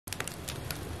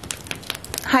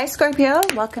Hi Scorpio,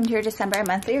 welcome to your December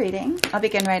monthly reading. I'll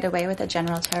begin right away with a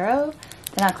general tarot,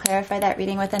 then I'll clarify that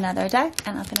reading with another deck,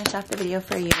 and I'll finish off the video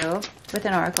for you with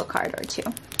an oracle card or two.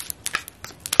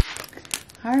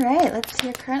 Alright, let's see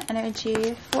your current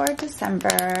energy for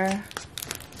December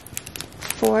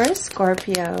for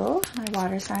Scorpio, my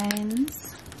water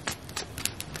signs.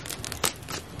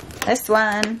 This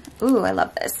one, ooh, I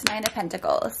love this, Nine of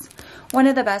Pentacles. One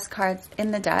of the best cards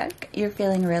in the deck. You're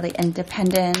feeling really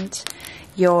independent.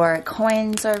 Your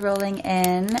coins are rolling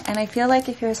in. And I feel like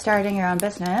if you're starting your own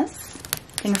business,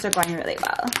 things are going really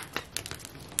well.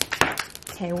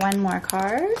 Okay, one more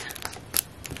card.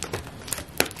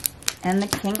 And the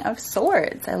King of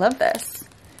Swords. I love this.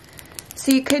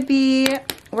 So you could be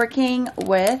working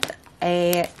with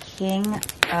a King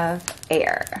of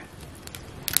Air.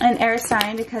 An air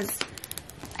sign, because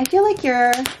I feel like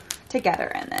you're together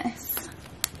in this.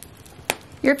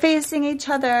 You're facing each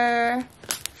other,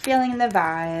 feeling the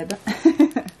vibe.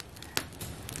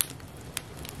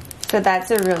 So that's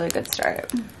a really good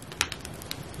start.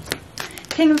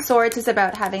 King of Swords is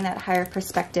about having that higher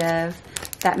perspective,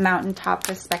 that mountaintop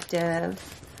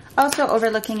perspective. Also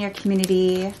overlooking your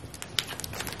community.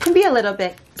 Can be a little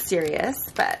bit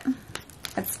serious, but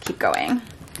let's keep going.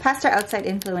 Past or outside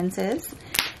influences.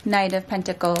 Knight of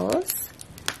Pentacles.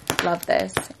 Love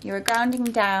this. You're grounding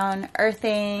down,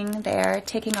 earthing there,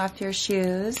 taking off your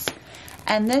shoes.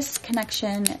 And this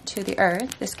connection to the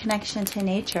earth, this connection to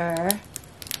nature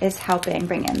is helping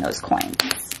bring in those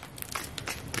coins.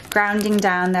 Grounding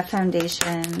down the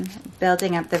foundation,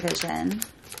 building up the vision.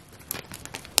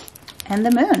 And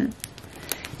the moon.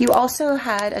 You also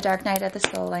had a dark night of the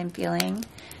soul, I'm feeling.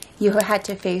 You had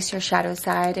to face your shadow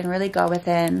side and really go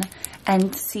within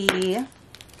and see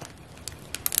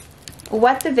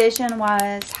what the vision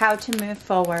was, how to move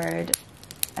forward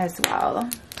as well.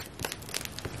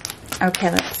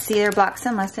 Okay, let's see your blocks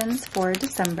and lessons for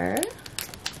December.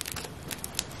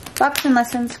 Blocks and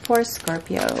lessons for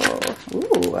Scorpio.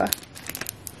 Ooh.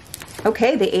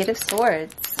 Okay, the Eight of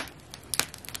Swords.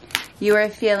 You are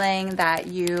feeling that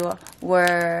you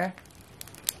were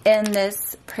in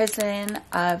this prison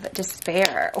of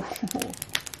despair. Ooh.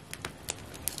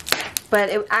 But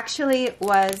it actually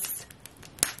was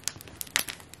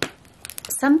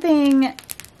something,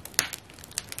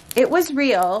 it was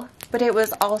real, but it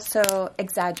was also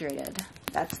exaggerated.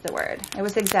 That's the word. It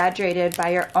was exaggerated by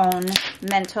your own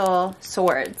mental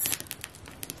swords.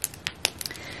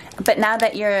 But now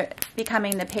that you're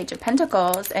becoming the Page of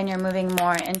Pentacles and you're moving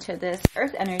more into this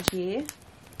earth energy,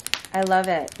 I love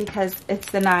it because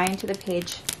it's the 9 to the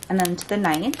Page and then to the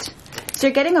Knight. So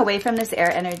you're getting away from this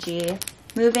air energy,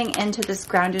 moving into this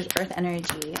grounded earth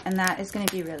energy, and that is going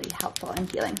to be really helpful and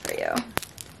healing for you,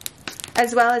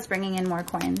 as well as bringing in more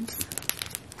coins.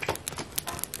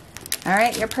 All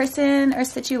right, your person or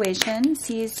situation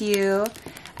sees you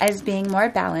as being more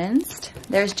balanced.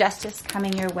 There's justice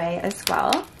coming your way as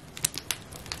well.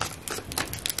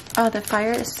 Oh, the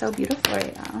fire is so beautiful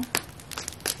right now.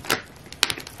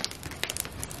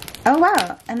 Oh,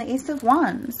 wow, and the Ace of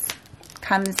Wands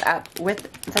comes up with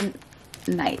the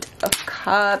Knight of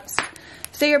Cups.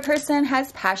 So your person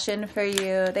has passion for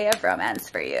you. They have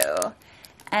romance for you.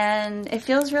 And it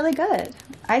feels really good.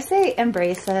 I say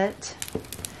embrace it.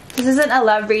 This isn't a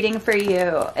love reading for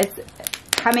you. It's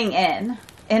coming in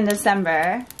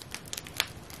December.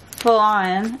 Full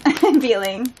on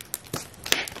feeling.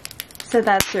 So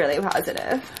that's really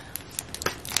positive.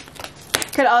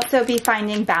 Could also be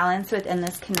finding balance within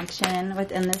this connection,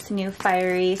 within this new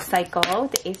fiery cycle.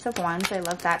 The Ace of Wands, I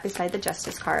love that, beside the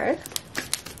Justice card.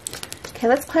 Okay,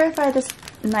 let's clarify this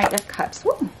Knight of Cups.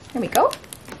 Ooh, here we go.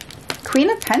 Queen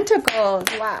of Pentacles,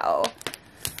 wow.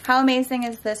 How amazing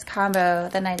is this combo,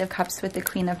 the Knight of Cups with the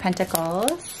Queen of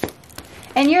Pentacles?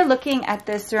 And you're looking at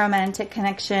this romantic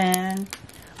connection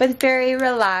with very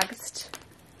relaxed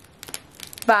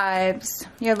vibes.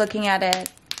 You're looking at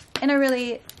it in a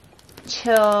really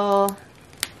chill,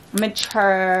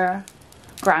 mature,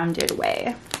 grounded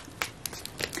way.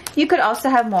 You could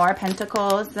also have more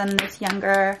pentacles than this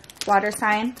younger water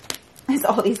sign, as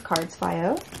all these cards fly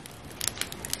out.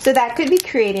 So that could be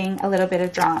creating a little bit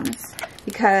of dramas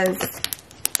because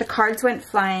the cards went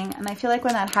flying, and I feel like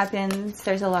when that happens,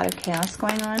 there's a lot of chaos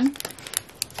going on.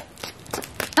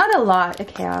 Not a lot of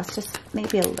chaos, just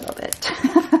maybe a little bit.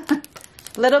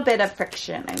 A little bit of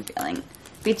friction, I'm feeling,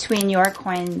 between your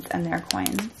coins and their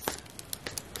coins.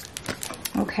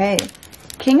 Okay.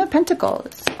 King of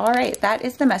Pentacles. All right, that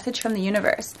is the message from the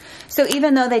universe. So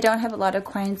even though they don't have a lot of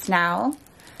coins now,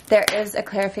 there is a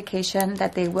clarification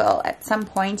that they will at some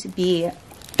point be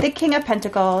the King of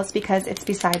Pentacles because it's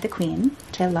beside the Queen,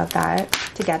 which I love that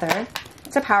together.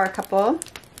 It's a power couple.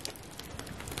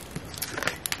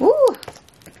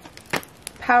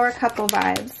 power couple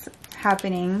vibes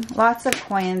happening. Lots of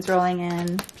coins rolling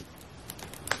in.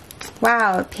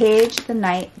 Wow, Page, the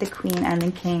Knight, the Queen, and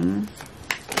the King.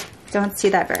 Don't see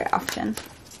that very often.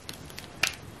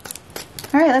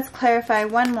 All right, let's clarify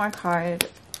one more card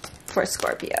for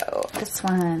Scorpio. This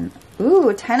one.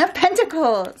 Ooh, 10 of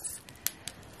Pentacles.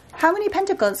 How many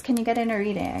pentacles can you get in a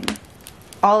reading?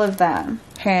 All of them,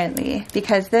 apparently,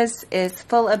 because this is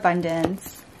full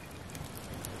abundance.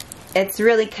 It's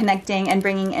really connecting and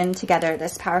bringing in together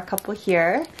this power couple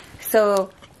here. So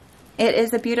it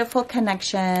is a beautiful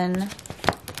connection.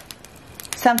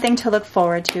 Something to look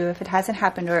forward to if it hasn't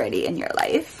happened already in your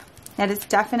life. It is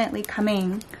definitely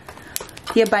coming.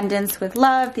 The abundance with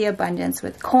love, the abundance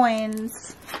with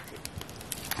coins.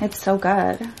 It's so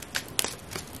good.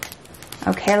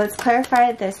 Okay, let's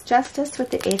clarify this Justice with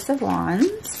the Ace of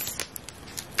Wands.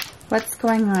 What's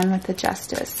going on with the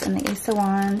Justice and the Ace of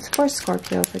Wands for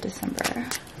Scorpio for December?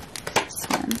 This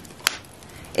one.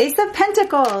 Ace of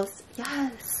Pentacles.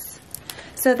 Yes.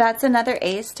 So that's another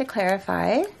ace to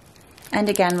clarify. And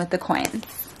again with the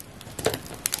coins.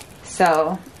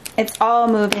 So it's all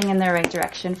moving in the right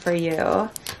direction for you.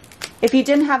 If you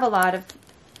didn't have a lot of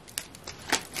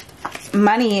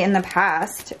money in the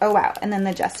past, oh wow, and then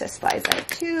the Justice flies out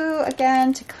too,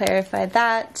 again, to clarify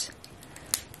that.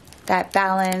 That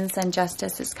balance and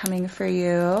justice is coming for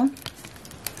you.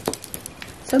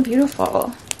 So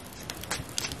beautiful.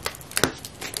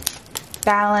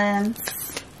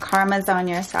 Balance, karma's on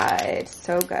your side,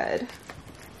 so good.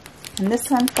 And this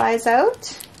one flies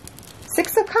out.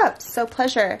 6 of Cups, so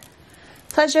pleasure.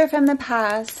 Pleasure from the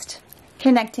past,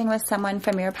 connecting with someone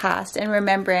from your past and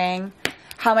remembering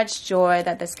how much joy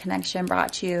that this connection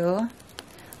brought you.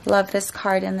 Love this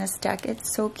card in this deck.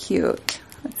 It's so cute.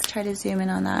 Let's try to zoom in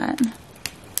on that.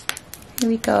 Here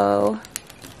we go.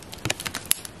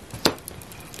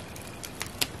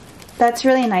 That's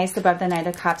really nice above the Knight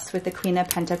of Cups with the Queen of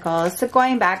Pentacles. So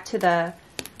going back to the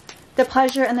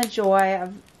pleasure and the joy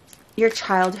of your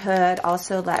childhood,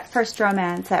 also that first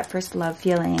romance, that first love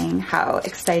feeling, how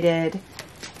excited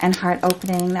and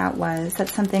heart-opening that was.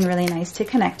 That's something really nice to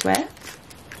connect with.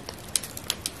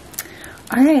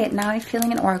 All right, now I'm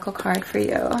feeling an oracle card for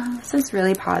you. This is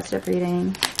really positive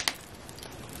reading.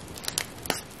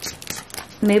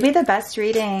 Maybe the best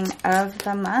reading of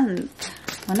the month.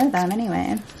 One of them,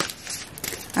 anyway.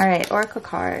 All right, oracle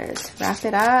cards. Wrap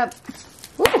it up.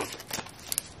 Woo!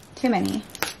 Too many.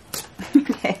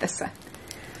 Okay, this one.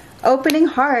 Opening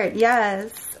heart,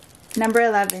 yes. Number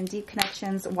 11, deep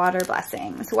connections, water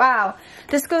blessings. Wow,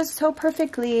 this goes so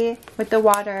perfectly with the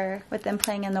water, with them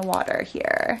playing in the water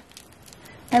here.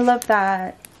 I love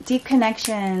that. Deep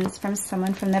connections from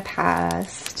someone from the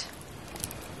past.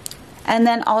 And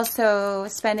then also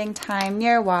spending time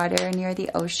near water, near the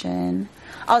ocean.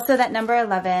 Also, that number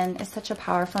 11 is such a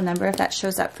powerful number if that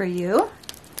shows up for you.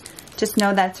 Just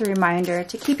know that's a reminder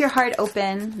to keep your heart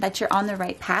open, that you're on the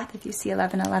right path if you see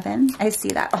 1111. I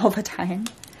see that all the time.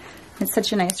 It's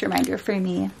such a nice reminder for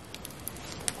me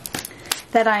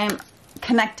that I'm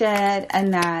connected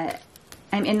and that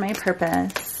I'm in my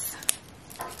purpose.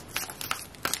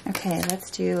 Okay,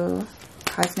 let's do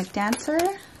Cosmic Dancer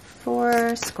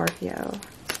for Scorpio.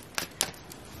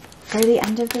 For the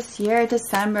end of this year,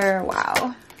 December,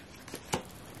 wow.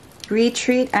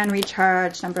 Retreat and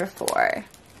recharge, number 4.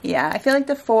 Yeah, I feel like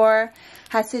the 4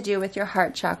 has to do with your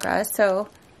heart chakra. So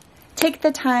take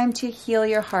the time to heal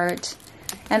your heart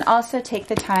and also take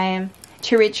the time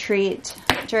to retreat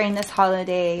during this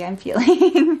holiday, I'm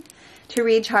feeling, to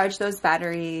recharge those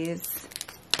batteries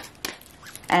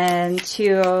and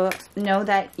to know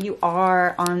that you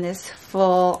are on this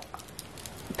full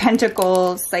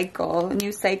pentacle cycle,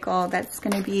 new cycle that's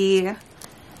going to be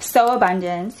so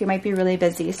abundant. You might be really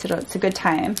busy, so it's a good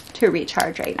time to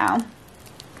recharge right now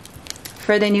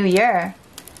for the new year,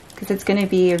 because it's going to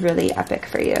be really epic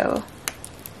for you.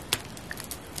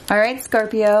 All right,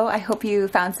 Scorpio, I hope you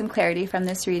found some clarity from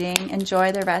this reading.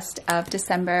 Enjoy the rest of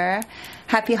December.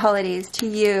 Happy holidays to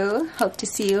you. Hope to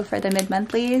see you for the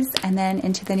mid-monthlies and then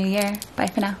into the new year. Bye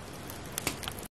for now.